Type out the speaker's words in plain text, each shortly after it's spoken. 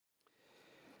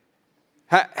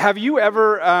Have you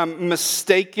ever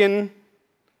mistaken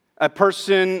a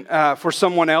person for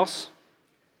someone else?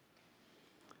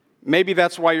 Maybe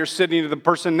that's why you're sitting to the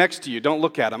person next to you. Don't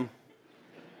look at them.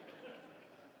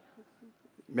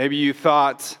 Maybe you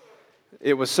thought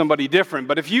it was somebody different.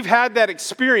 But if you've had that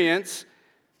experience,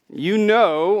 you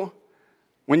know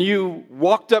when you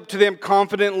walked up to them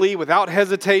confidently, without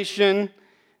hesitation,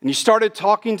 and you started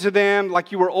talking to them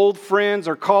like you were old friends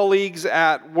or colleagues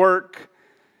at work,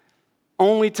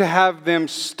 only to have them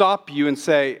stop you and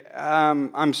say,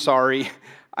 I'm sorry,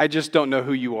 I just don't know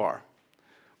who you are.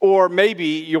 Or maybe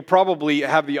you'll probably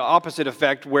have the opposite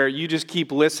effect where you just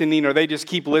keep listening, or they just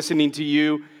keep listening to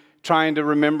you, trying to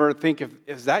remember, think,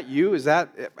 is that you?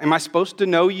 Am I supposed to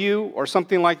know you? Or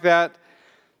something like that.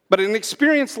 But an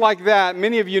experience like that,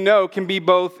 many of you know, can be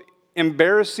both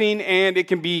embarrassing and it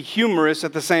can be humorous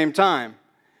at the same time.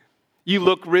 You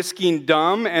look risking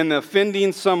dumb and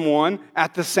offending someone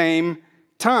at the same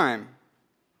time.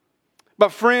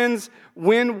 But friends,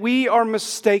 when we are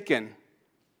mistaken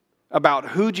about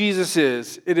who Jesus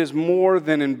is, it is more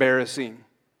than embarrassing.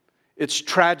 It's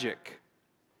tragic.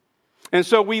 And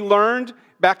so we learned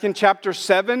back in chapter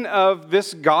 7 of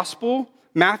this gospel,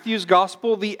 Matthew's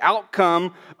gospel, the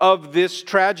outcome of this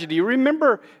tragedy.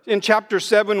 Remember in chapter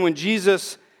 7 when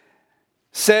Jesus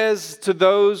says to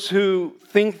those who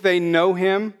think they know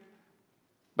him,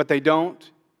 but they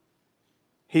don't?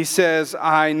 He says,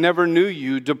 I never knew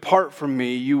you. Depart from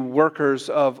me, you workers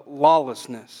of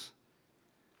lawlessness.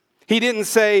 He didn't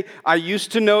say, I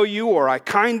used to know you, or I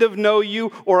kind of know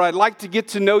you, or I'd like to get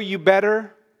to know you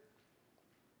better.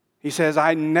 He says,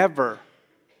 I never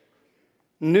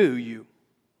knew you.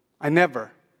 I never.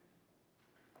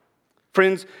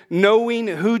 Friends, knowing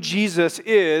who Jesus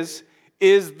is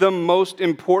the most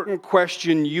important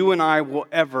question you and I will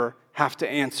ever have to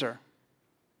answer.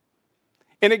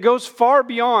 And it goes far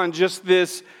beyond just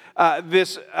this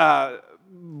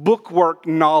bookwork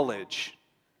knowledge.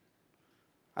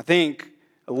 I think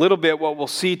a little bit what we'll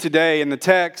see today in the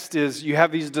text is you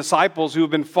have these disciples who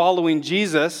have been following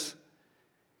Jesus,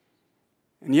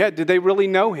 and yet did they really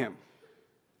know him?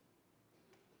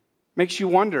 Makes you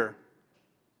wonder.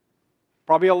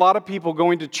 Probably a lot of people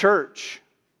going to church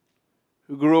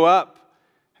who grew up.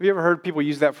 Have you ever heard people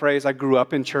use that phrase, I grew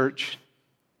up in church?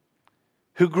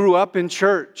 Who grew up in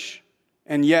church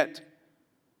and yet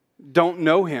don't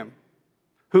know him.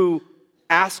 Who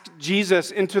asked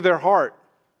Jesus into their heart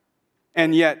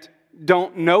and yet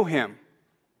don't know him.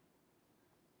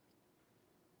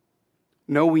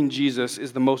 Knowing Jesus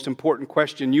is the most important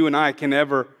question you and I can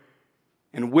ever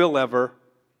and will ever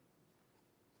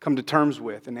come to terms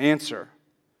with and answer.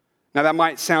 Now that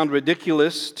might sound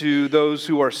ridiculous to those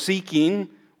who are seeking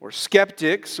or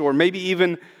skeptics or maybe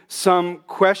even some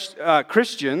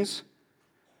Christians.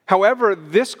 However,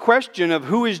 this question of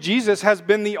who is Jesus has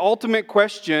been the ultimate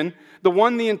question, the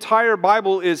one the entire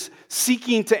Bible is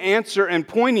seeking to answer and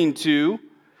pointing to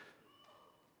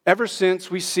ever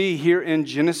since we see here in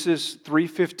Genesis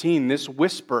 3:15 this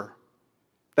whisper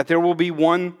that there will be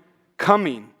one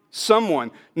coming,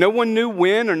 someone. No one knew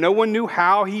when or no one knew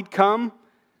how he'd come,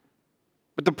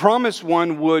 but the promised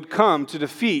one would come to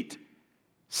defeat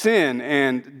sin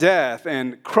and death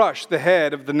and crush the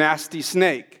head of the nasty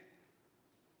snake.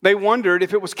 They wondered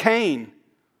if it was Cain.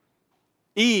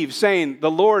 Eve saying,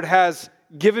 the Lord has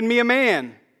given me a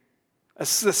man, a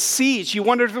seed. She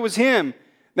wondered if it was him.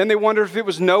 Then they wondered if it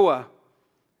was Noah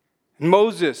and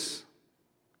Moses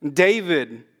and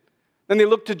David. Then they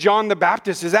looked to John the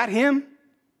Baptist. Is that him?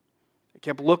 They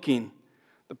kept looking.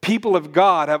 The people of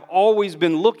God have always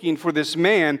been looking for this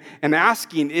man and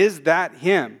asking, is that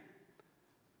him?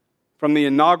 From the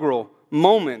inaugural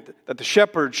moment that the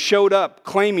shepherds showed up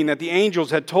claiming that the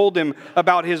angels had told him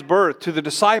about his birth, to the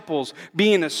disciples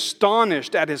being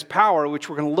astonished at his power, which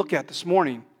we're going to look at this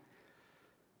morning,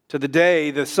 to the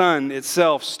day the sun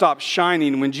itself stopped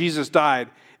shining when Jesus died,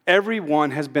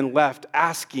 everyone has been left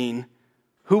asking,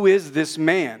 who is this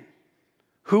man?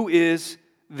 Who is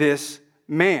this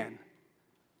man?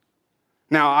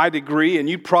 Now, I'd agree, and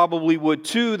you probably would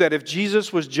too, that if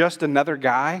Jesus was just another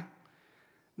guy,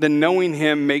 then knowing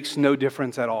him makes no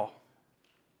difference at all.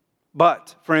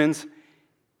 But, friends,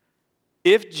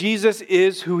 if Jesus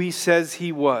is who he says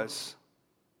he was,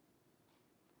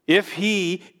 if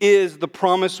he is the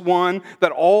promised one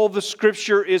that all the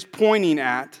Scripture is pointing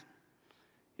at,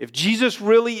 if Jesus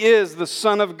really is the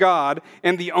Son of God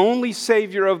and the only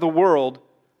Savior of the world,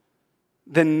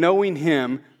 then knowing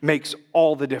him makes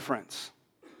all the difference.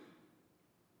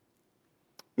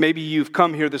 Maybe you've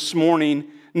come here this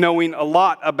morning knowing a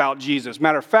lot about Jesus.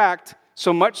 Matter of fact,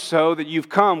 so much so that you've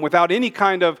come without any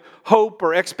kind of hope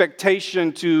or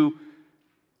expectation to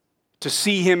to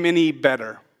see him any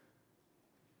better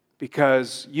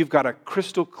because you've got a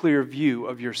crystal clear view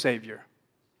of your Savior.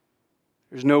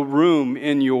 There's no room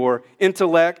in your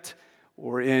intellect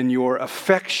or in your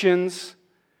affections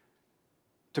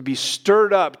to be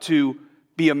stirred up to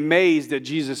be amazed at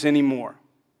Jesus anymore.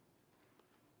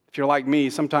 If you're like me,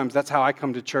 sometimes that's how I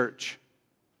come to church.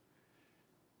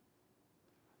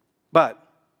 But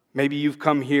maybe you've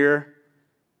come here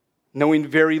knowing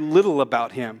very little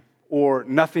about him or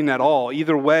nothing at all.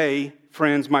 Either way,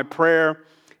 friends, my prayer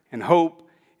and hope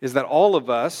is that all of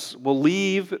us will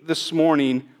leave this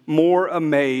morning more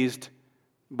amazed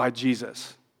by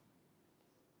Jesus.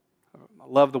 I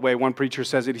love the way one preacher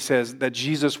says it. He says that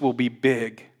Jesus will be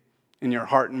big in your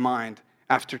heart and mind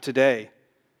after today.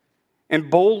 And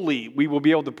boldly we will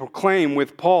be able to proclaim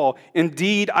with Paul,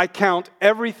 indeed, I count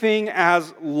everything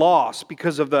as loss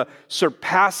because of the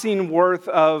surpassing worth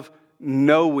of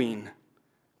knowing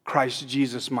Christ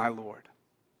Jesus my Lord.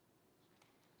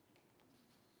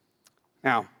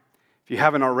 Now, if you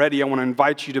haven't already, I want to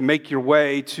invite you to make your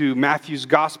way to Matthew's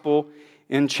Gospel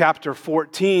in chapter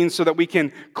 14 so that we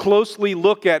can closely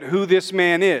look at who this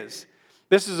man is.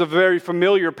 This is a very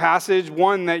familiar passage,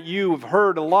 one that you've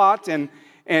heard a lot, and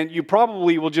you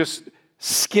probably will just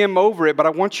skim over it, but I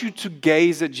want you to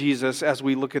gaze at Jesus as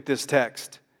we look at this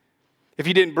text. If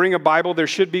you didn't bring a Bible, there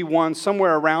should be one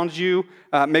somewhere around you,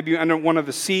 maybe under one of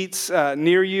the seats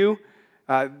near you.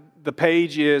 The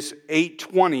page is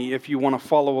 820 if you want to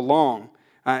follow along.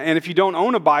 And if you don't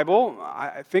own a Bible,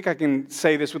 I think I can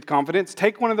say this with confidence,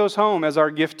 take one of those home as our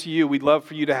gift to you. We'd love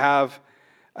for you to have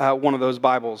one of those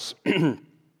Bibles.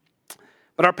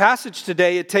 But our passage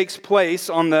today, it takes place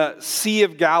on the Sea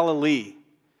of Galilee.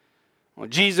 Well,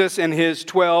 Jesus and his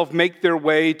 12 make their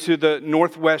way to the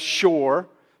northwest shore,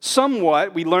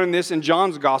 somewhat, we learn this in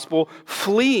John's Gospel,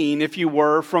 fleeing, if you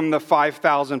were, from the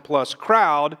 5,000 plus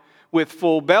crowd with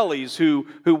full bellies who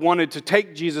wanted to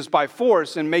take Jesus by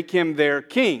force and make him their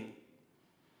king.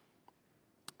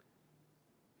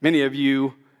 Many of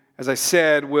you, as I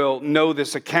said, will know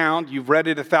this account. You've read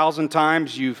it 1,000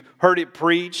 times. You've heard it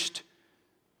preached.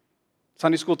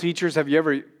 Sunday school teachers, have you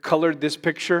ever colored this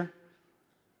picture?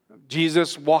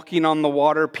 Jesus walking on the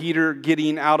water, Peter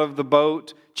getting out of the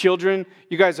boat. Children,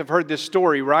 you guys have heard this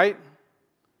story, right?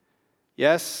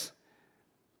 Yes?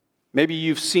 Maybe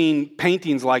you've seen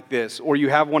paintings like this, or you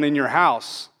have one in your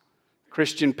house.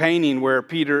 Christian painting where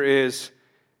Peter is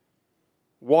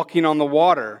walking on the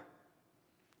water.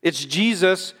 It's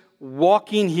Jesus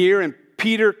walking here and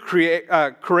Peter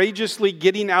courageously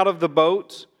getting out of the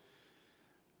boat.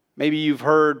 Maybe you've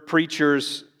heard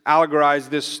preachers allegorize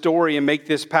this story and make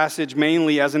this passage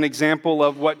mainly as an example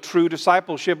of what true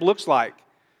discipleship looks like.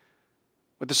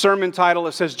 With the sermon title,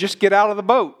 it says, just get out of the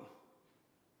boat.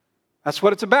 That's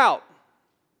what it's about.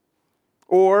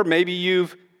 Or maybe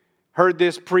you've heard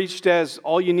this preached as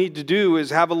all you need to do is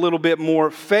have a little bit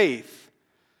more faith.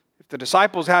 If the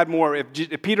disciples had more,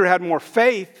 if Peter had more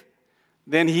faith,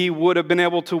 then he would have been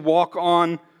able to walk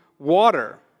on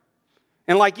water.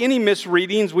 And like any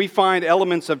misreadings, we find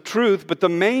elements of truth, but the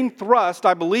main thrust,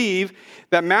 I believe,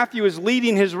 that Matthew is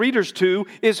leading his readers to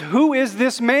is, who is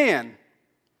this man?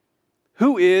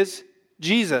 Who is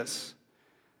Jesus?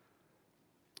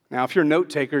 Now, if you're note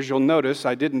takers, you'll notice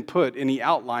I didn't put any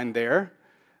outline there.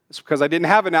 It's because I didn't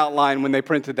have an outline when they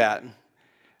printed that.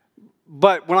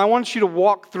 But when I want you to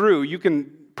walk through, you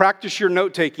can practice your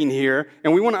note-taking here,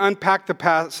 and we want to unpack the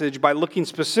passage by looking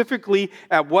specifically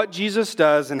at what Jesus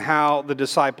does and how the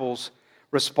disciples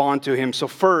respond to him. So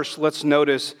first, let's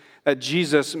notice that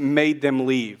Jesus made them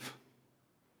leave.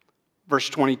 Verse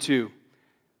 22.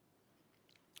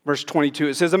 Verse 22,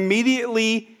 it says,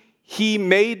 immediately he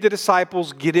made the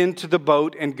disciples get into the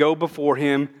boat and go before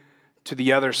him to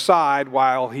the other side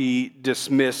while he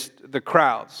dismissed the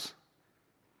crowds.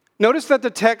 Notice that the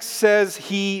text says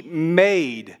he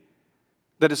made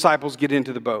the disciples get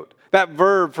into the boat. That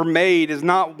verb for made is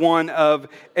not one of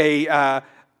a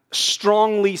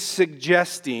strongly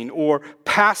suggesting or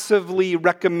passively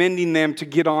recommending them to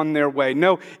get on their way.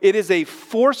 No, it is a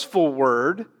forceful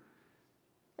word,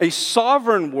 a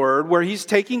sovereign word where he's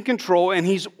taking control and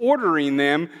he's ordering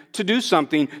them to do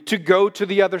something, to go to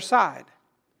the other side.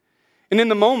 And in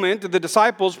the moment, the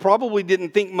disciples probably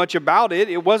didn't think much about it.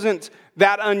 It wasn't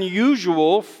that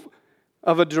unusual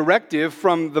of a directive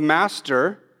from the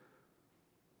master.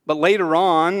 But later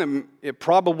on, it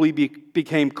probably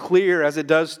became clear, as it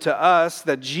does to us,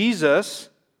 that Jesus,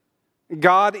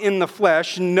 God in the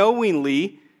flesh,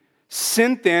 knowingly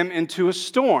sent them into a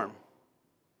storm.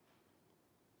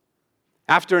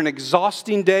 After an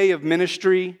exhausting day of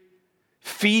ministry,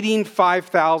 feeding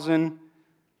 5,000,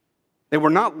 They were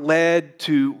not led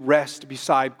to rest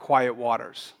beside quiet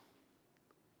waters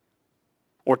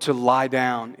or to lie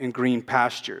down in green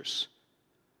pastures,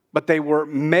 but they were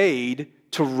made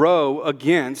to row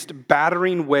against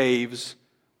battering waves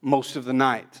most of the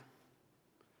night.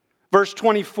 Verse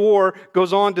 24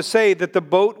 goes on to say that the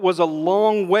boat was a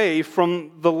long way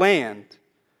from the land.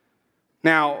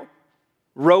 Now,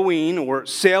 rowing or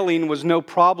sailing was no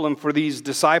problem for these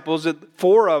disciples.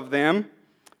 4 of them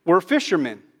were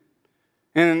fishermen,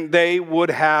 and they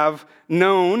would have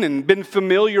known and been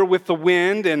familiar with the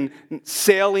wind and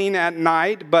sailing at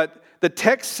night, but the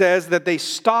text says that they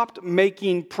stopped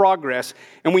making progress.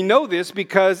 And we know this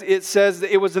because it says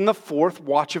that it was in the 4th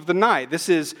watch of the night. This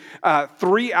is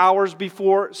 3 hours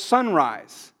before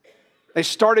sunrise. They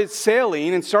started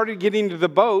sailing and started getting to the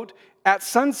boat at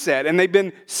sunset. And they've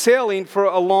been sailing for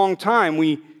a long time.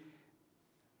 We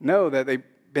know that they've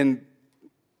been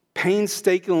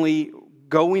painstakingly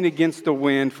going against the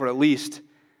wind for at least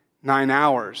 9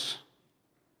 hours.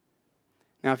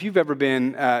 Now, if you've ever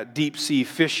been deep sea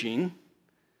fishing,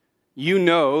 you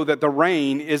know that the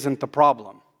rain isn't the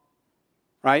problem,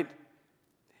 right?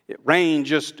 Rain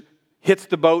just hits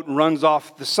the boat and runs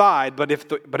off the side, but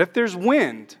if there's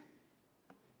wind,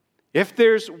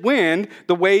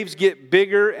 the waves get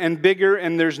bigger and bigger,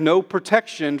 and there's no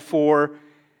protection for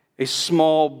a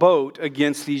small boat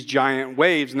against these giant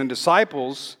waves. And the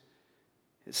disciples,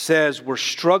 it says, were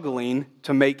struggling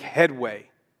to make headway.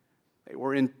 They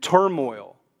were in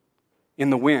turmoil in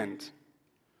the wind.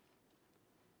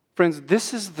 Friends,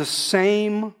 this is the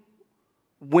same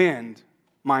wind,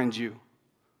 mind you,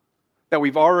 that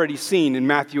we've already seen in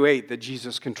Matthew 8 that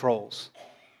Jesus controls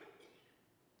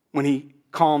when he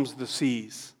calms the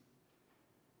seas.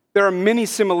 There are many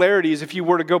similarities if you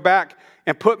were to go back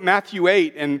and put Matthew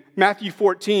 8 and Matthew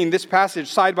 14, this passage,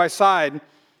 side by side.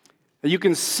 You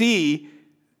can see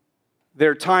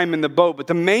their time in the boat. But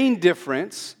the main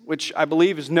difference, which I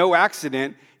believe is no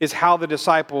accident, is how the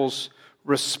disciples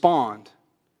respond.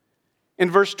 In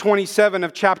verse 27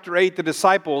 of chapter 8, the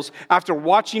disciples, after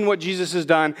watching what Jesus has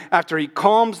done, after he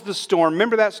calms the storm,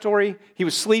 remember that story? He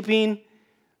was sleeping.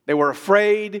 They were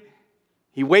afraid.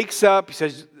 He wakes up. He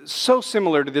says, so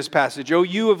similar to this passage, "O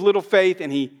you of little faith,"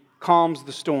 and he calms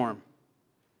the storm.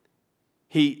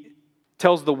 He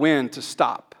tells the wind to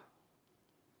stop.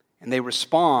 And they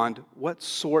respond, "What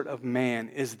sort of man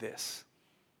is this?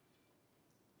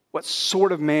 What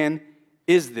sort of man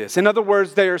is this?" In other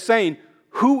words, they are saying,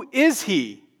 who is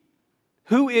he?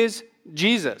 Who is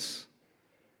Jesus?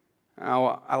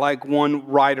 Now, I like one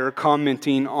writer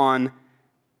commenting on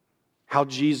how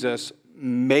Jesus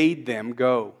made them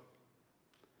go,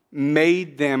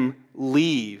 made them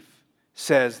leave.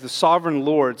 Says, the sovereign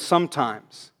Lord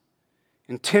sometimes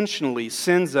intentionally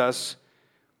sends us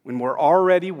when we're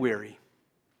already weary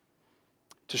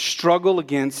to struggle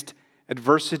against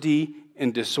adversity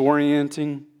and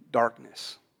disorienting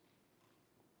darkness.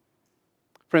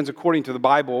 Friends, according to the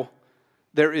Bible,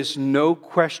 there is no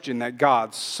question that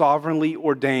God sovereignly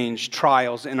ordains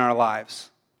trials in our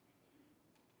lives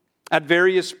at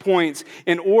various points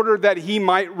in order that he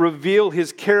might reveal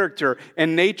his character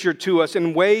and nature to us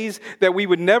in ways that we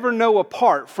would never know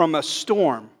apart from a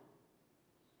storm.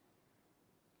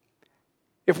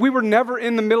 If we were never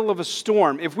in the middle of a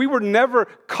storm, if we were never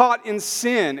caught in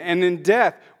sin and in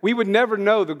death, we would never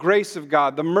know the grace of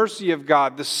God, the mercy of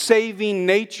God, the saving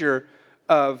nature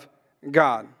of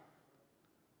God.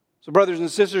 So, brothers and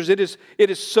sisters, it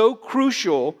is so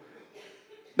crucial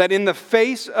that in the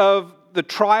face of the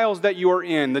trials that you are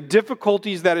in, the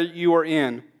difficulties that you are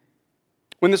in,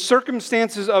 when the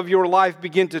circumstances of your life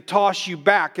begin to toss you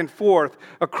back and forth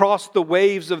across the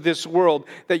waves of this world,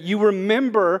 that you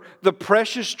remember the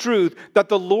precious truth that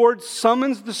the Lord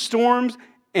summons the storms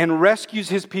and rescues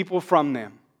his people from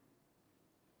them.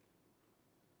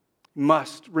 You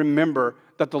must remember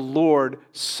that the Lord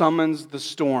summons the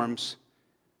storms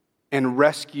and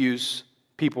rescues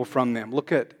people from them.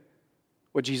 Look at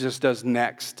what Jesus does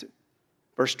next.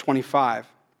 Verse 25.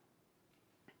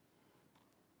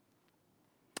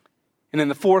 And in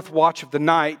the 4th watch of the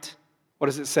night, what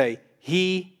does it say?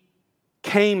 He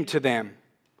came to them,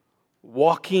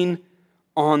 walking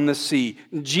on the sea.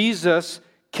 Jesus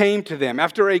came to them.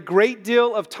 After a great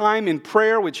deal of time in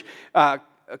prayer, which a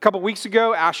couple weeks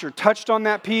ago, Asher touched on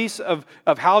that piece of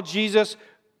how Jesus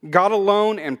got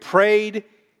alone and prayed.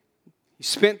 He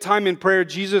spent time in prayer.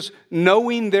 Jesus,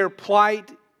 knowing their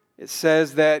plight, it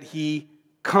says that he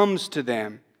comes to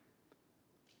them.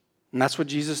 And that's what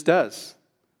Jesus does.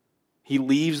 He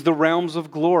leaves the realms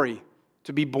of glory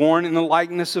to be born in the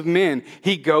likeness of men.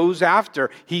 He goes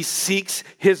after, he seeks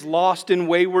his lost and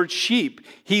wayward sheep.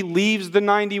 He leaves the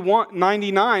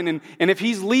 99, and if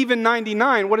he's leaving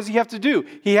 99, what does he have to do?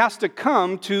 He has to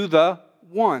come to the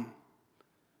one.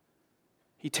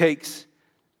 He takes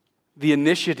the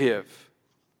initiative.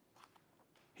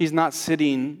 He's not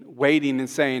sitting, waiting, and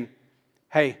saying,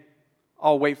 hey,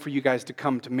 I'll wait for you guys to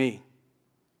come to me.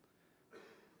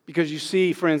 Because you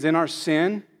see, friends, in our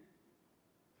sin,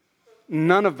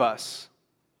 none of us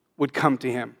would come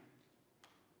to him.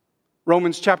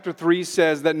 Romans chapter 3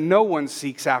 says that no one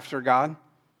seeks after God.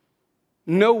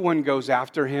 No one goes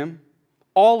after him.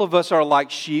 All of us are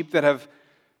like sheep that have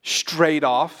strayed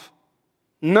off.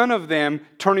 None of them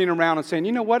turning around and saying,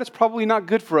 you know what, it's probably not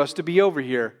good for us to be over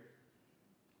here.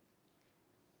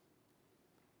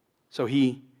 So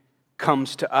he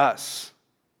comes to us.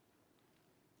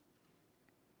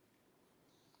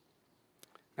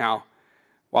 Now,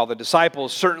 while the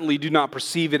disciples certainly do not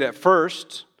perceive it at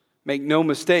first, make no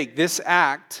mistake, this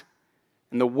act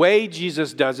and the way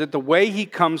Jesus does it, the way he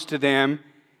comes to them,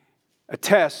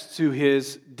 attests to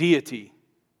his deity,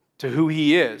 to who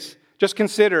he is. Just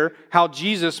consider how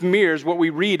Jesus mirrors what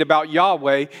we read about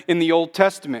Yahweh in the Old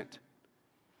Testament.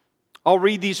 I'll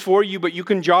read these for you, but you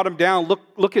can jot them down.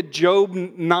 Look at Job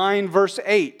 9, verse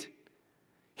 8.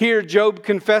 Here, Job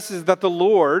confesses that the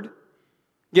Lord,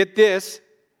 get this,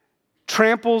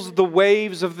 tramples the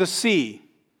waves of the sea.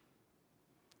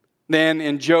 Then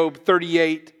in Job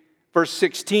 38, verse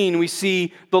 16, we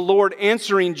see the Lord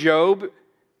answering Job,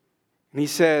 and he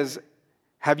says,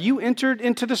 have you entered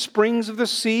into the springs of the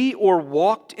sea or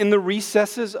walked in the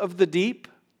recesses of the deep?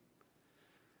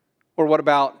 Or what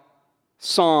about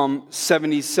Psalm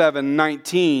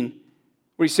 77:19,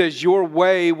 where he says, your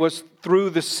way was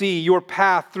through the sea, your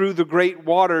path through the great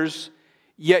waters,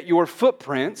 yet your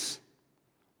footprints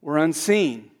were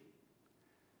unseen.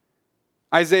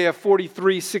 Isaiah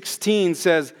 43:16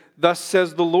 says, thus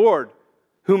says the Lord,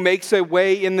 who makes a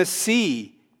way in the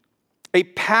sea, a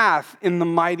path in the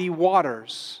mighty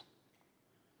waters.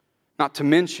 Not to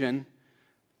mention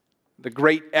the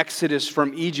great exodus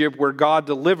from Egypt, where God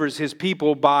delivers his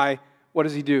people by, what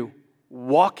does he do?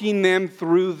 Walking them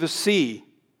through the sea.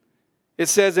 It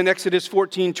says in Exodus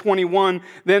 14:21,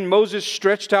 then Moses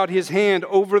stretched out his hand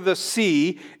over the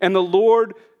sea, and the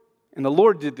Lord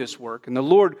did this work, and the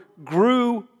Lord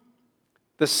grew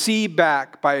the sea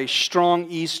back by a strong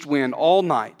east wind all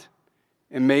night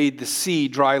and made the sea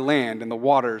dry land, and the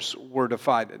waters were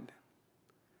divided.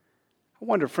 I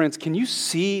wonder, friends, can you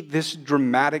see this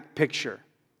dramatic picture?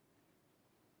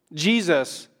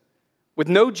 Jesus, with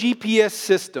no GPS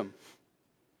system,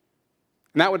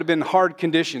 and that would have been hard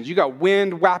conditions. You got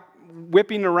wind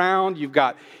whipping around, you've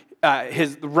got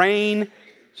his rain,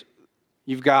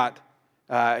 you've got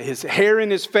his hair in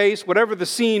his face, whatever the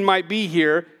scene might be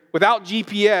here. Without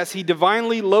GPS, he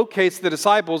divinely locates the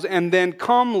disciples, and then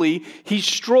calmly he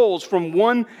strolls from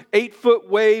one 8-foot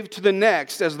wave to the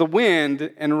next as the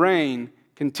wind and rain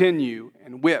continue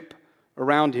and whip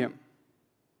around him.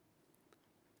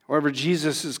 However,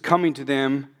 Jesus is coming to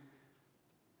them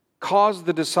caused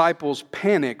the disciples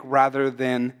panic rather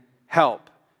than help.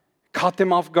 Caught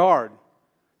them off guard.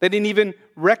 They didn't even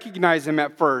recognize him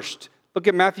at first. Look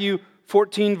at Matthew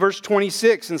 14, verse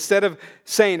 26. Instead of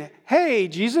saying, hey,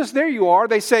 Jesus, there you are,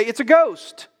 they say, it's a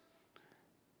ghost.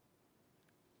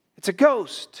 It's a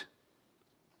ghost.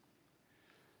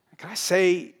 Can I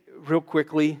say real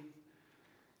quickly,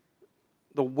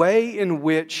 the way in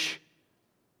which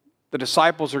the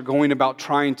disciples are going about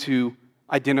trying to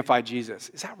identify Jesus,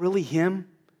 is that really him?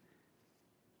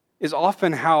 Is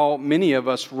often how many of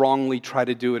us wrongly try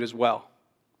to do it as well.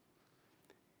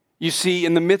 You see,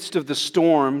 in the midst of the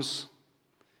storms,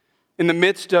 in the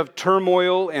midst of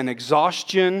turmoil and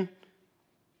exhaustion,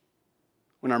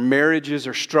 when our marriages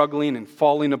are struggling and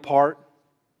falling apart,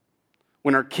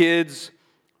 when our kids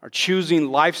are choosing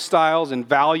lifestyles and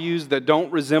values that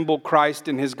don't resemble Christ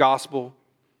and his gospel,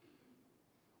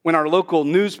 when our local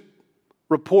news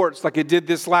reports, like it did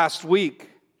this last week,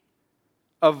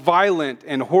 of violent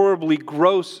and horribly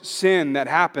gross sin that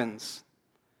happens.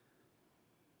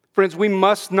 Friends, we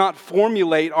must not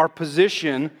formulate our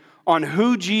position on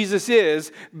who Jesus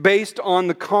is based on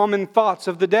the common thoughts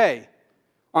of the day,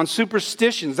 on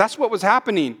superstitions. That's what was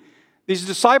happening. These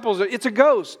disciples, it's a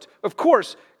ghost. Of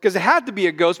course, because it had to be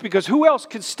a ghost, because who else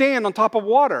could stand on top of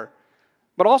water?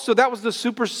 But also that was the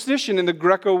superstition in the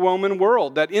Greco-Roman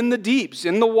world, that in the deeps,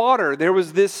 in the water, there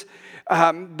was this,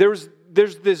 there's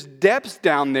this depths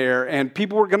down there, and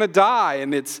people were going to die,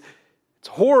 and it's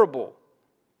horrible.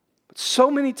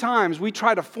 So many times we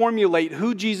try to formulate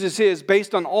who Jesus is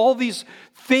based on all these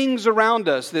things around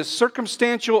us, this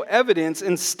circumstantial evidence,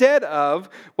 instead of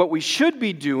what we should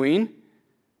be doing,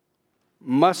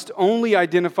 must only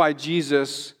identify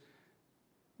Jesus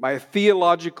by a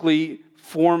theologically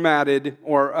formatted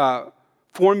or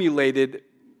formulated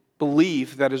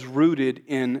belief that is rooted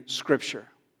in Scripture.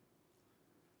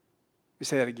 Let me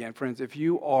say that again, friends. If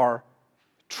you are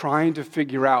trying to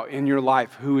figure out in your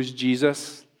life who is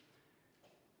Jesus,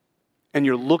 and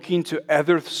you're looking to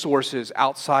other sources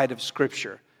outside of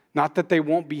Scripture, not that they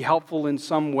won't be helpful in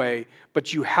some way,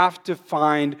 but you have to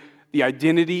find the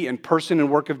identity and person and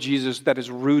work of Jesus that is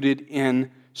rooted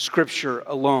in Scripture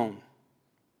alone.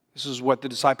 This is what the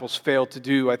disciples failed to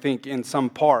do, I think, in some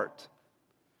part.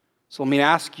 So let me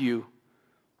ask you,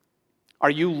 are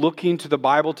you looking to the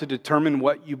Bible to determine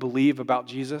what you believe about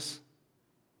Jesus?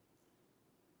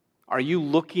 Are you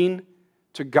looking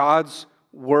to God's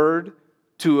Word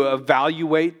to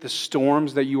evaluate the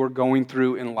storms that you are going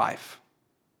through in life?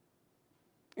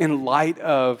 In light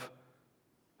of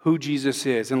who Jesus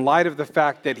is, in light of the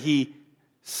fact that He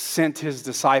sent His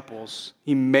disciples,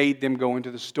 He made them go into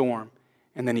the storm,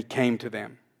 and then He came to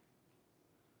them.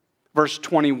 Verse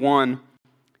 21,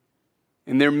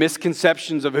 in their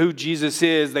misconceptions of who Jesus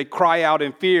is, they cry out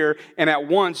in fear, and at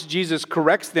once Jesus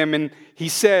corrects them, and He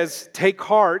says, "Take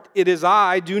heart, it is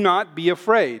I, do not be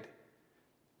afraid."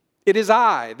 It is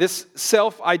I, this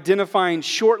self-identifying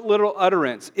short little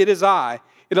utterance, it is I.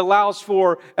 It allows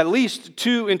for at least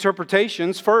two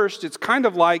interpretations. First, it's kind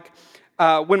of like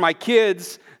when my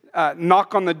kids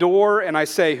knock on the door and I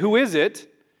say, "Who is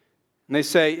it?" And they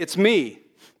say, "It's me."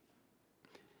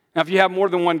 Now, if you have more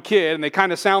than one kid and they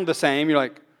kind of sound the same, you're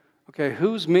like, okay,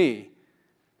 who's me?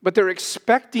 But they're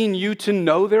expecting you to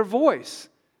know their voice.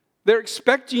 They're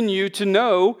expecting you to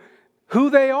know who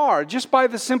they are just by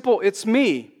the simple, "It's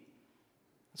me."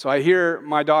 So I hear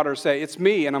my daughter say, "It's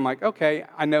me," and I'm like, okay,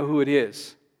 I know who it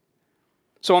is.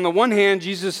 So on the one hand,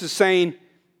 Jesus is saying,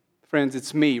 friends,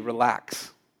 it's me,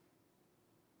 relax.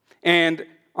 And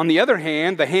on the other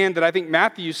hand, the hand that I think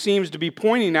Matthew seems to be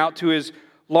pointing out to his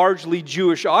largely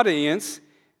Jewish audience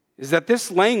is that this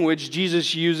language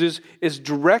Jesus uses is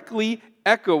directly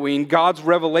echoing God's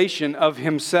revelation of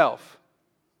Himself.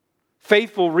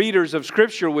 Faithful readers of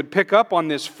Scripture would pick up on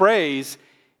this phrase,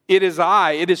 "It is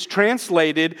I." It is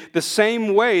translated the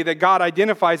same way that God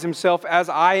identifies Himself as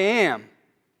I am.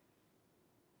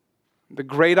 The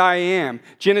great I am.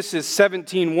 Genesis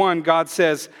 17:1, God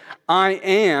says, "I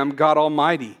am God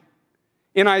Almighty."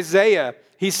 In Isaiah,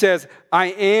 He says, I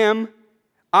am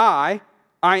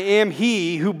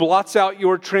He who blots out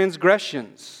your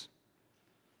transgressions."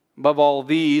 Above all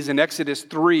these, in Exodus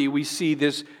 3, we see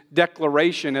this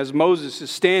declaration as Moses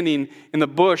is standing in the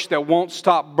bush that won't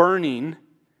stop burning.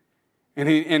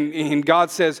 And God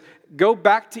says, "Go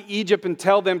back to Egypt and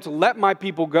tell them to let my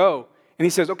people go." And He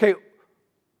says, okay,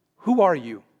 who are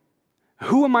you?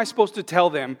 Who am I supposed to tell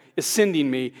them is sending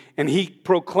me? And He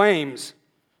proclaims,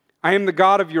 "I am the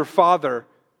God of your father.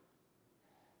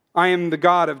 I am the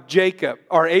God of Jacob,"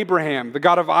 or Abraham, the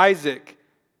God of Isaac,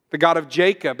 the God of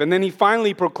Jacob. And then He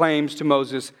finally proclaims to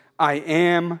Moses, "I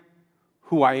am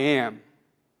who I am."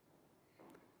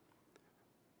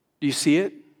 Do you see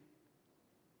it?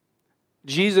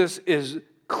 Jesus is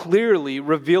clearly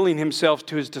revealing Himself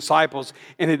to His disciples,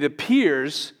 and it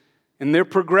appears in their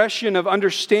progression of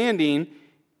understanding,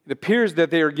 it appears that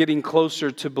they are getting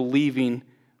closer to believing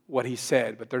what He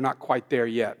said, but they're not quite there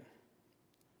yet.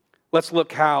 Let's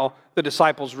look how the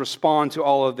disciples respond to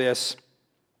all of this.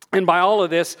 And by all of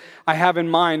this, I have in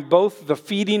mind both the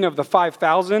feeding of the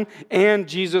 5,000 and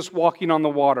Jesus walking on the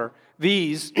water.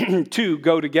 These two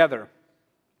go together.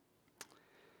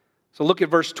 So look at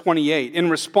verse 28. In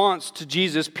response to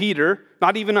Jesus, Peter,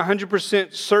 not even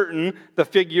 100% certain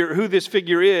who this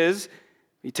figure is,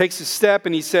 he takes a step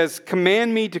and he says,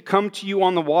 "Command me to come to you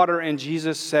on the water." And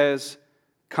Jesus says,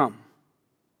 "Come."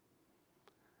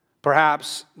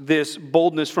 Perhaps this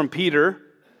boldness from Peter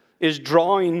is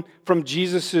drawing from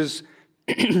Jesus'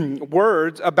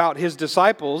 words about His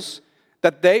disciples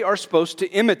that they are supposed to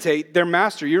imitate their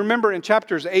master. You remember in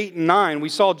chapters 8 and 9, we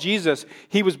saw Jesus.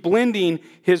 He was blending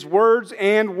His words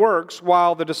and works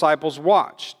while the disciples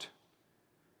watched.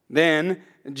 Then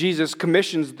Jesus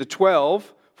commissions the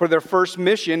 12 for their first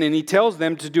mission, and He tells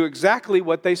them to do exactly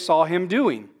what they saw Him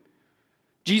doing.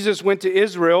 Jesus went to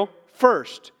Israel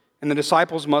first, and the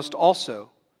disciples must also.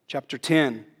 Chapter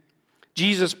 10.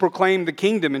 Jesus proclaimed the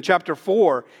kingdom in chapter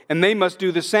 4, and they must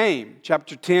do the same.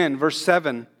 Chapter 10, verse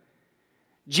 7.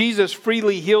 Jesus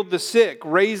freely healed the sick,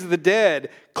 raised the dead,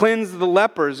 cleansed the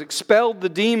lepers, expelled the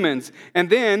demons.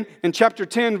 And then in chapter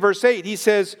 10, verse 8, He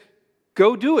says,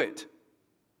 Go do it.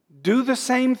 Do the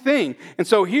same thing. And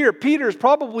so here, Peter's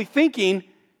probably thinking,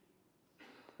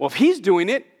 well, if he's doing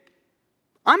it,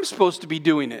 I'm supposed to be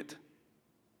doing it.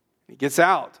 He gets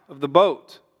out of the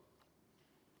boat.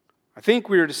 I think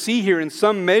we are to see here in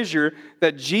some measure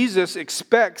that Jesus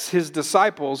expects his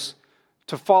disciples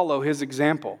to follow his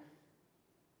example.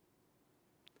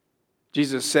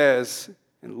 Jesus says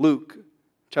in Luke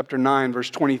chapter 9, verse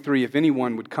 23, if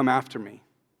anyone would come after me,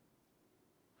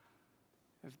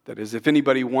 that is, if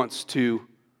anybody wants to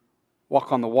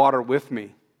walk on the water with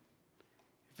me,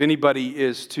 if anybody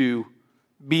is to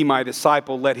be my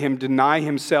disciple, let him deny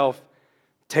himself,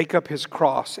 take up his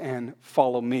cross, and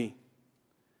follow me.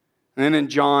 And then in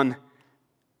John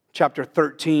chapter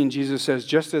 13, Jesus says,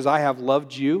 just as I have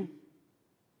loved you,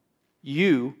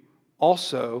 you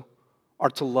also are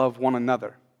to love one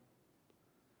another.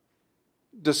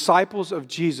 Disciples of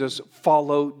Jesus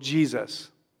follow Jesus.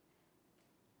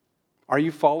 Are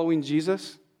you following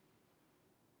Jesus?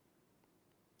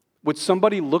 Would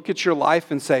somebody look at your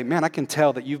life and say, man, I can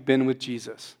tell that you've been with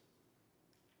Jesus?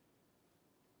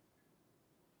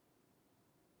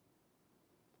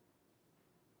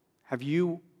 Have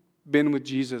you been with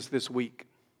Jesus this week?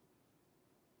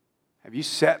 Have you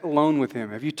sat alone with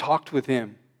him? Have you talked with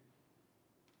him?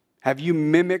 Have you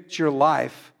mimicked your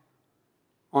life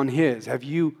on his? Have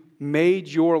you made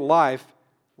your life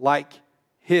like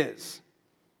his?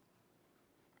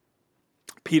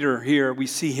 Peter here, we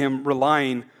see him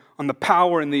relying on the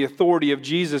power and the authority of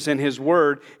Jesus and his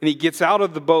word, and he gets out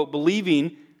of the boat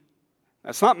believing,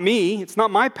 that's not me, it's not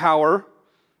my power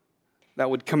that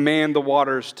would command the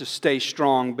waters to stay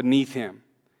strong beneath him.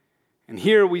 And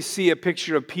here we see a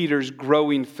picture of Peter's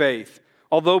growing faith.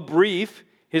 Although brief,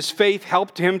 his faith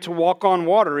helped him to walk on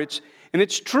water.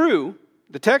 It's true,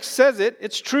 the text says it,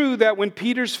 it's true that when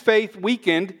Peter's faith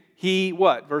weakened, he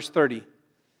what? Verse 30.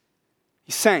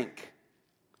 He sank.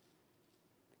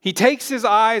 He takes his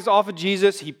eyes off of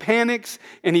Jesus, he panics,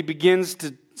 and he begins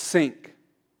to sink.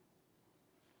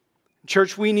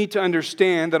 Church, we need to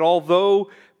understand that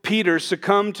although Peter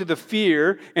succumbed to the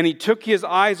fear and he took his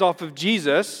eyes off of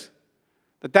Jesus,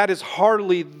 that is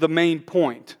hardly the main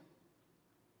point.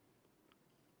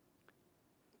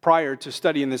 Prior to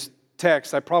studying this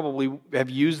text, I probably have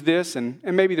used this, and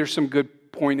maybe there's some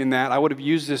good point in that. I would have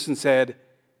used this and said,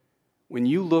 when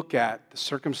you look at the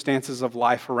circumstances of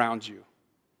life around you,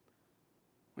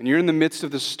 when you're in the midst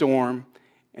of the storm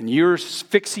and you're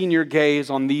fixing your gaze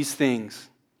on these things,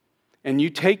 and you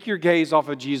take your gaze off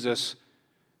of Jesus,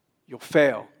 you'll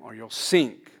fail or you'll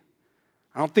sink.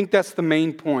 I don't think that's the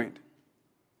main point.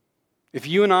 If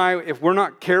you and I, if we're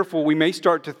not careful, we may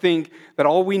start to think that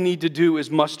all we need to do is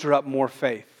muster up more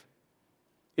faith.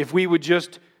 If we would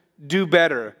just do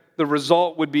better, the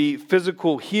result would be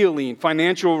physical healing,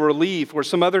 financial relief, or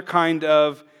some other kind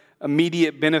of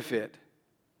immediate benefit.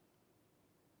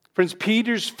 Friends,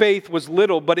 Peter's faith was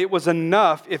little, but it was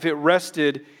enough if it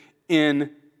rested in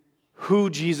who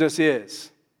Jesus is,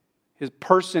 his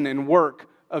person and work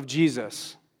of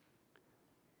Jesus.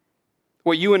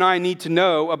 What you and I need to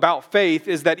know about faith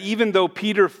is that even though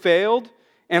Peter failed,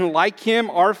 and like him,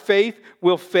 our faith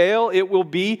will fail, it will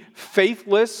be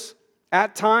faithless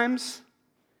at times.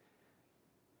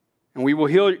 And we will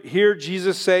hear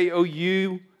Jesus say, "O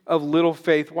you of little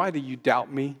faith, why do you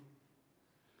doubt me?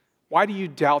 Why do you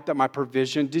doubt that my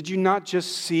provision? Did you not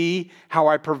just see how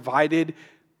I provided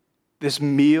this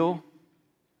meal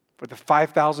for the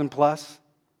 5,000 plus?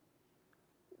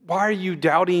 Why are you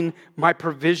doubting my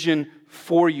provision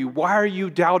for you? Why are you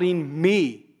doubting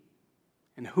me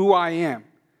and who I am?"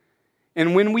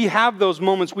 And when we have those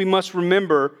moments, we must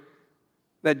remember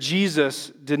that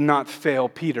Jesus did not fail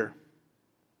Peter.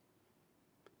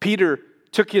 Peter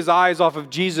took his eyes off of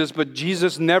Jesus, but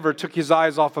Jesus never took his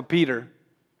eyes off of Peter.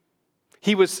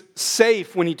 He was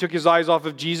safe when he took his eyes off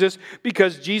of Jesus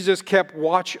because Jesus kept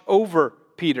watch over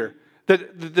Peter.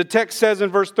 The text says in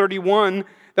verse 31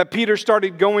 that Peter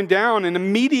started going down, and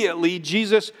immediately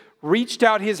Jesus reached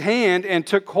out his hand and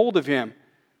took hold of him.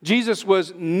 Jesus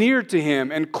was near to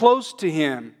him and close to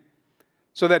him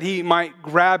so that he might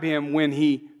grab him when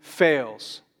he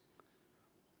fails.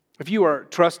 If you are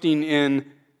trusting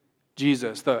in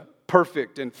Jesus, the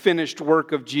perfect and finished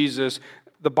work of Jesus,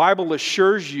 the Bible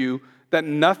assures you that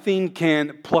nothing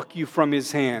can pluck you from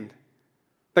his hand.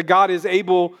 That God is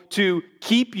able to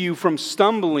keep you from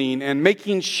stumbling and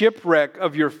making shipwreck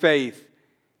of your faith.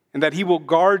 And that he will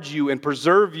guard you and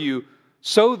preserve you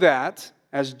so that,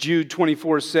 as Jude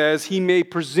 24 says, he may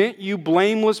present you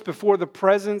blameless before the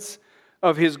presence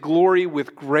of his glory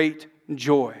with great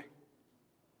joy.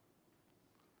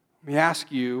 Let me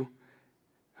ask you,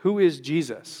 who is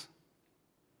Jesus?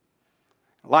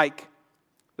 Like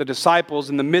the disciples,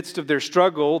 in the midst of their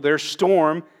struggle, their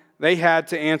storm, they had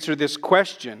to answer this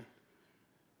question.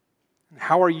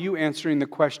 How are you answering the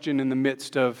question in the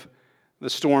midst of the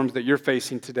storms that you're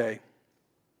facing today?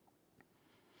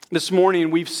 This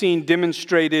morning, we've seen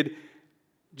demonstrated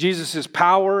Jesus'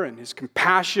 power and his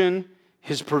compassion,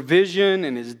 his provision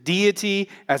and his deity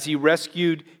as he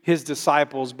rescued his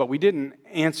disciples, but we didn't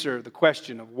answer the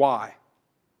question of why.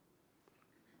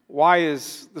 Why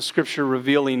is the scripture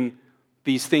revealing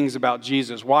these things about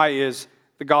Jesus? Why is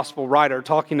the gospel writer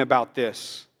talking about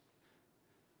this?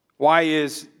 Why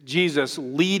is Jesus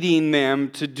leading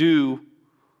them to do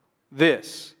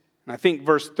this? And I think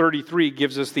verse 33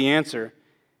 gives us the answer.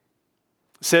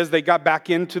 It says they got back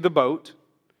into the boat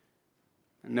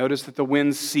and noticed that the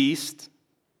wind ceased.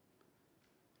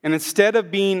 And instead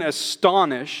of being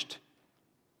astonished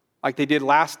like they did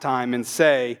last time and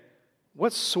say,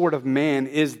 "What sort of man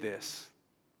is this?"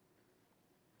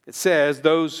 It says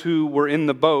those who were in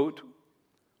the boat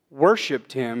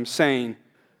worshiped him, saying,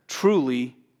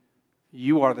 "Truly,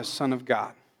 you are the Son of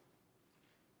God."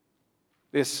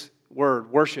 This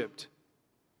word, worshiped,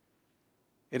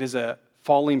 it is a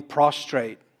falling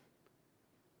prostrate.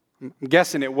 I'm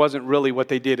guessing it wasn't really what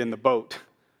they did in the boat.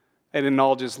 They didn't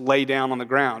all just lay down on the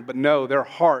ground. But no, their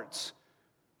hearts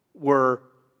were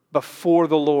before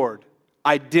the Lord,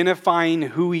 identifying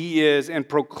who he is and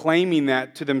proclaiming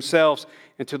that to themselves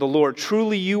and to the Lord.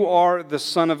 Truly, you are the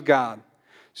Son of God.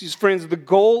 See, friends, the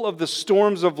goal of the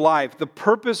storms of life, the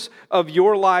purpose of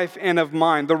your life and of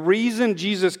mine, the reason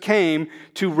Jesus came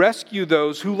to rescue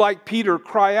those who, like Peter,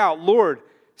 cry out, "Lord,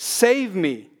 save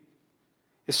me,"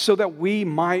 is so that we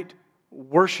might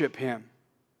worship him.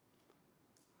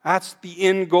 That's the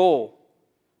end goal.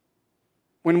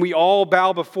 When we all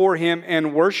bow before him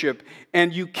and worship.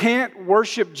 And you can't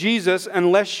worship Jesus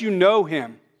unless you know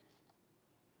him.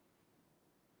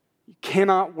 You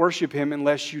cannot worship him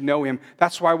unless you know him.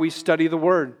 That's why we study the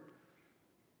Word,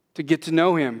 to get to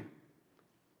know him.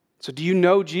 So do you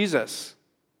know Jesus?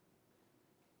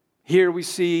 Here we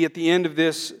see at the end of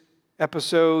this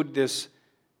episode, this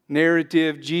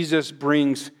narrative, Jesus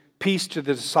brings peace to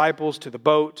the disciples, to the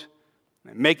boat.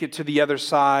 They make it to the other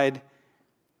side.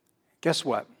 Guess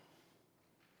what?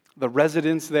 The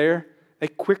residents there, they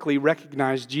quickly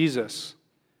recognize Jesus.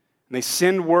 And they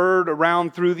send word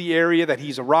around through the area that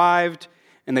he's arrived,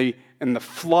 and the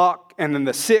flock, and then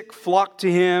the sick flock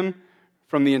to him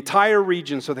from the entire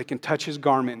region so they can touch his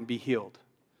garment and be healed.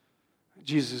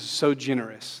 Jesus is so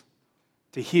generous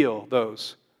to heal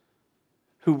those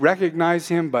who recognize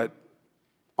him but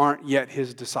aren't yet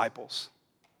his disciples.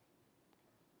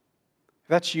 If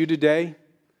that's you today,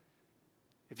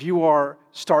 if you are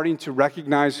starting to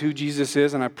recognize who Jesus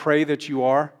is, and I pray that you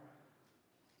are,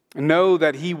 know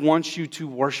that he wants you to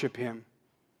worship him.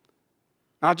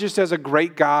 Not just as a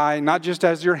great guy, not just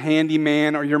as your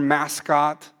handyman or your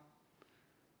mascot,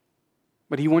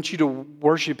 but he wants you to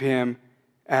worship him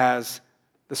as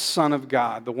the Son of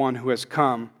God, the one who has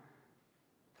come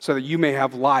so that you may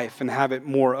have life and have it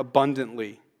more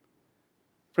abundantly.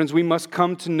 Friends, we must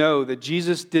come to know that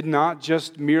Jesus did not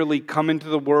just merely come into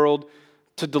the world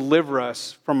to deliver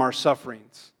us from our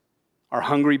sufferings, our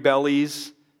hungry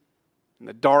bellies, and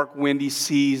the dark, windy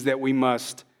seas that we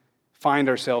must find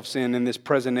ourselves in this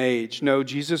present age. No,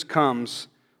 Jesus comes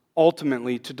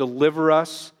ultimately to deliver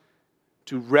us,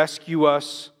 to rescue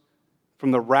us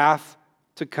from the wrath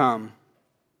to come.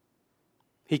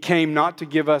 He came not to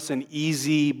give us an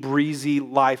easy, breezy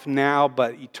life now,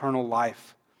 but eternal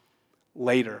life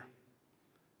later.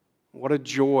 What a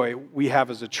joy we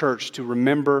have as a church to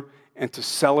remember and to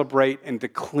celebrate and to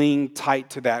cling tight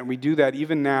to that. And we do that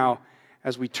even now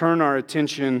as we turn our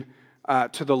attention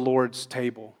to the Lord's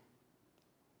table.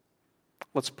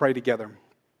 Let's pray together.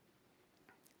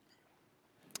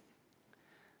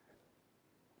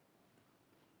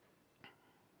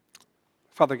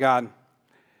 Father God,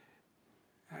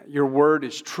 your word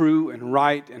is true and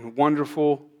right and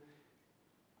wonderful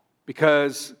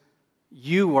because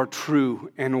you are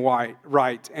true and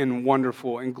right and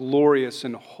wonderful and glorious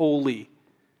and holy.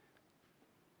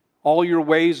 All your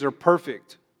ways are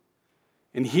perfect.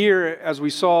 And here, as we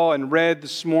saw and read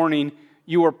this morning,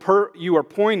 you are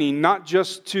pointing not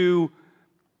just to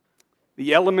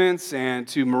the elements and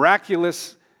to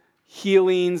miraculous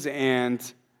healings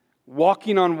and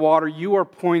walking on water. You are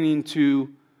pointing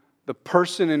to the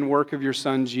person and work of your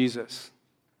Son, Jesus.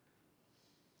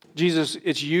 Jesus,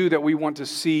 it's you that we want to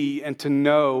see and to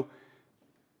know.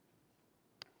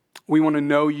 We want to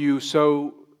know you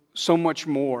so much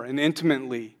more and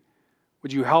intimately.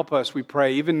 Would you help us, we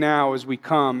pray, even now as we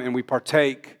come and we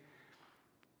partake,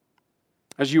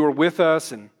 as you are with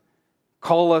us and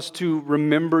Call us to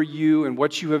remember you and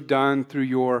what you have done through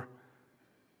your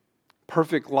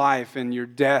perfect life and your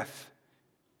death,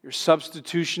 your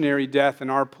substitutionary death in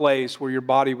our place where your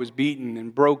body was beaten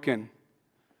and broken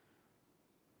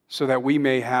so that we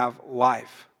may have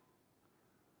life.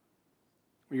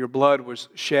 Your blood was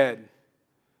shed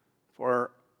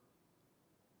for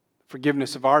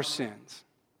forgiveness of our sins.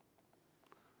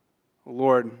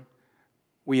 Lord,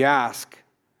 we ask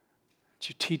that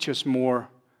you teach us more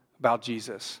about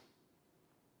Jesus.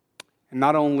 And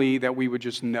not only that we would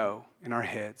just know in our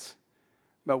heads,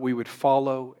 but we would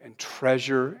follow and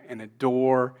treasure and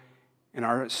adore, and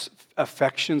our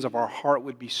affections of our heart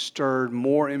would be stirred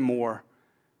more and more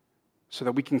so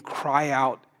that we can cry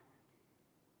out,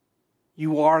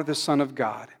 "You are the Son of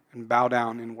God," and bow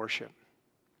down in worship.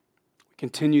 We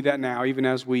continue that now, even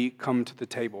as we come to the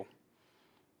table.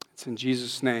 It's in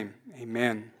Jesus' name,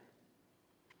 amen.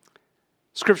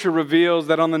 Scripture reveals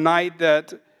that on the night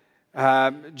that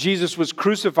Jesus was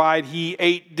crucified, he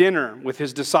ate dinner with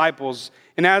his disciples.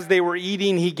 And as they were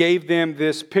eating, he gave them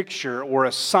this picture or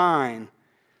a sign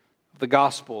of the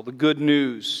gospel, the good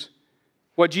news.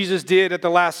 What Jesus did at the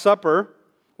Last Supper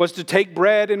was to take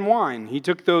bread and wine. He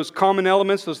took those common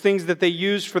elements, those things that they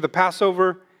used for the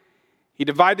Passover. He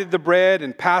divided the bread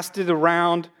and passed the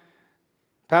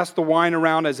wine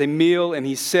around as a meal, and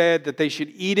he said that they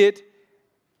should eat it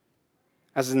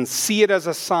as in see it as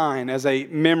a sign, as a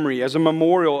memory, as a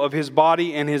memorial of his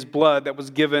body and his blood that was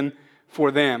given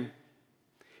for them.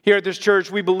 Here at this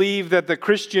church, we believe that the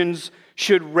Christians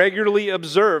should regularly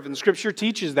observe, and Scripture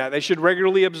teaches that, they should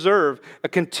regularly observe a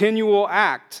continual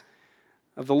act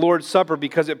of the Lord's Supper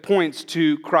because it points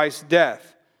to Christ's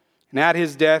death. And at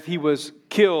his death, he was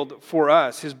killed for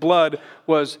us. His blood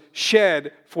was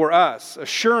shed for us,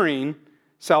 assuring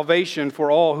salvation for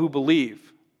all who believe.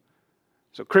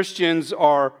 So Christians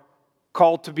are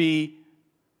called to be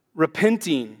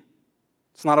repenting.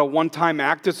 It's not a one-time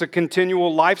act, it's a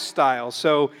continual lifestyle.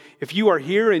 So if you are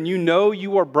here and you know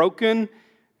you are broken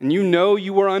and you know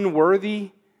you are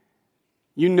unworthy,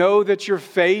 you know that your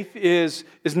faith is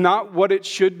not what it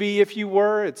should be if you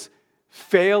were, it's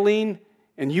failing,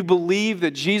 and you believe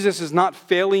that Jesus is not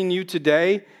failing you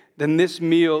today, then this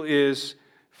meal is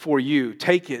for you.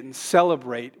 Take it and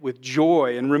celebrate with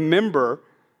joy and remember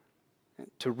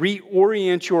to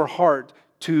reorient your heart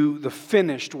to the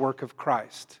finished work of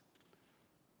Christ.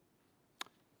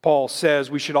 Paul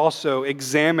says we should also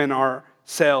examine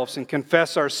ourselves and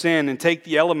confess our sin and take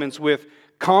the elements with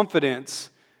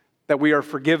confidence that we are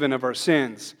forgiven of our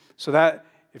sins. So that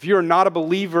if you're not a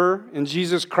believer in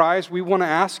Jesus Christ, we want to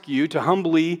ask you to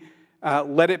humbly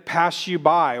let it pass you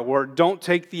by, or don't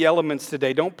take the elements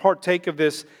today. Don't partake of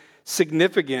this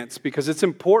significance because it's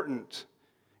important.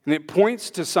 And it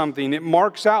points to something. It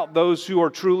marks out those who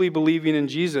are truly believing in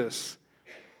Jesus.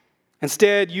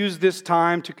 Instead, use this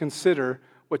time to consider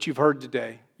what you've heard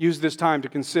today. Use this time to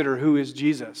consider who is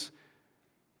Jesus.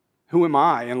 Who am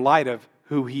I in light of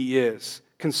who he is?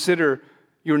 Consider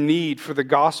your need for the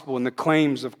gospel and the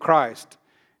claims of Christ.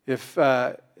 If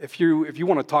you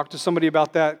want to talk to somebody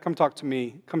about that, come talk to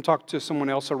me. Come talk to someone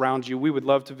else around you. We would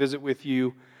love to visit with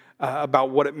you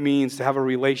about what it means to have a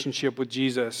relationship with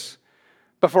Jesus.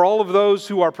 But for all of those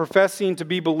who are professing to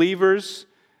be believers,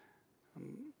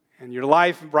 and your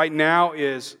life right now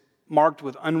is marked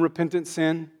with unrepentant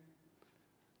sin,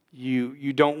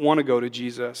 you don't want to go to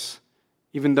Jesus,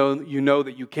 even though you know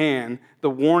that you can.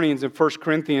 The warnings in 1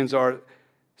 Corinthians are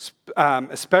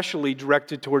especially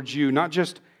directed towards you, not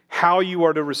just how you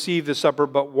are to receive the supper,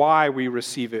 but why we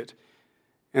receive it,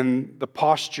 and the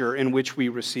posture in which we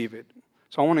receive it.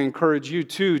 So I want to encourage you,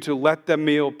 too, to let the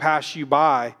meal pass you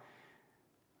by,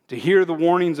 to hear the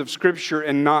warnings of Scripture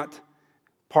and not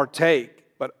partake,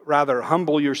 but rather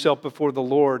humble yourself before the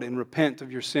Lord and repent of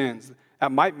your sins.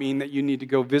 That might mean that you need to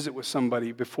go visit with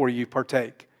somebody before you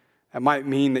partake. That might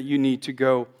mean that you need to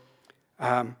go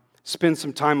spend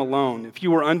some time alone. If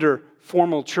you are under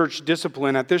formal church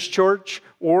discipline at this church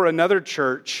or another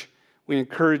church, we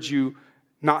encourage you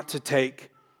not to take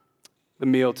the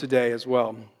meal today as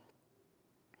well.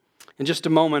 In just a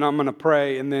moment, I'm going to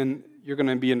pray, and then you're going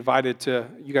to be invited to,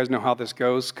 you guys know how this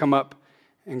goes, come up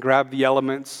and grab the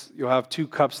elements. You'll have 2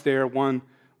 cups there, one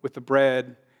with the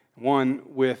bread, one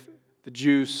with the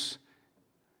juice.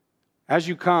 As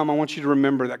you come, I want you to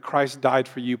remember that Christ died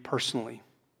for you personally.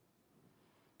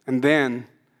 And then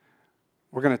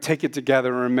we're going to take it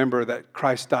together and remember that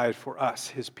Christ died for us,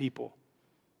 his people.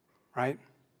 Right?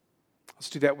 Let's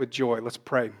do that with joy. Let's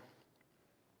pray.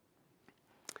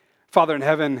 Father in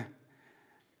heaven,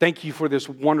 thank you for this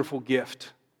wonderful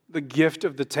gift, the gift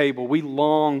of the table. We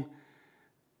long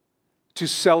to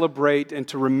celebrate and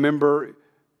to remember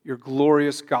your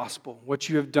glorious gospel, what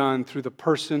you have done through the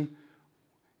person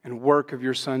and work of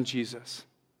your Son, Jesus.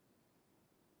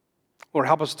 Lord,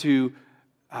 help us to,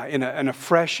 in a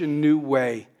fresh and new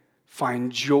way,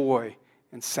 find joy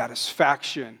and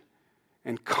satisfaction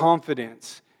and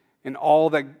confidence in all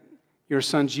that your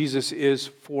Son Jesus is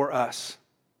for us.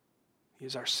 He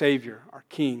is our Savior, our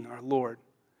King, our Lord.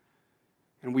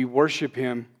 And we worship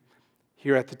Him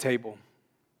here at the table.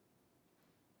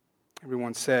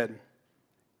 Everyone said,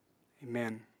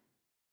 Amen.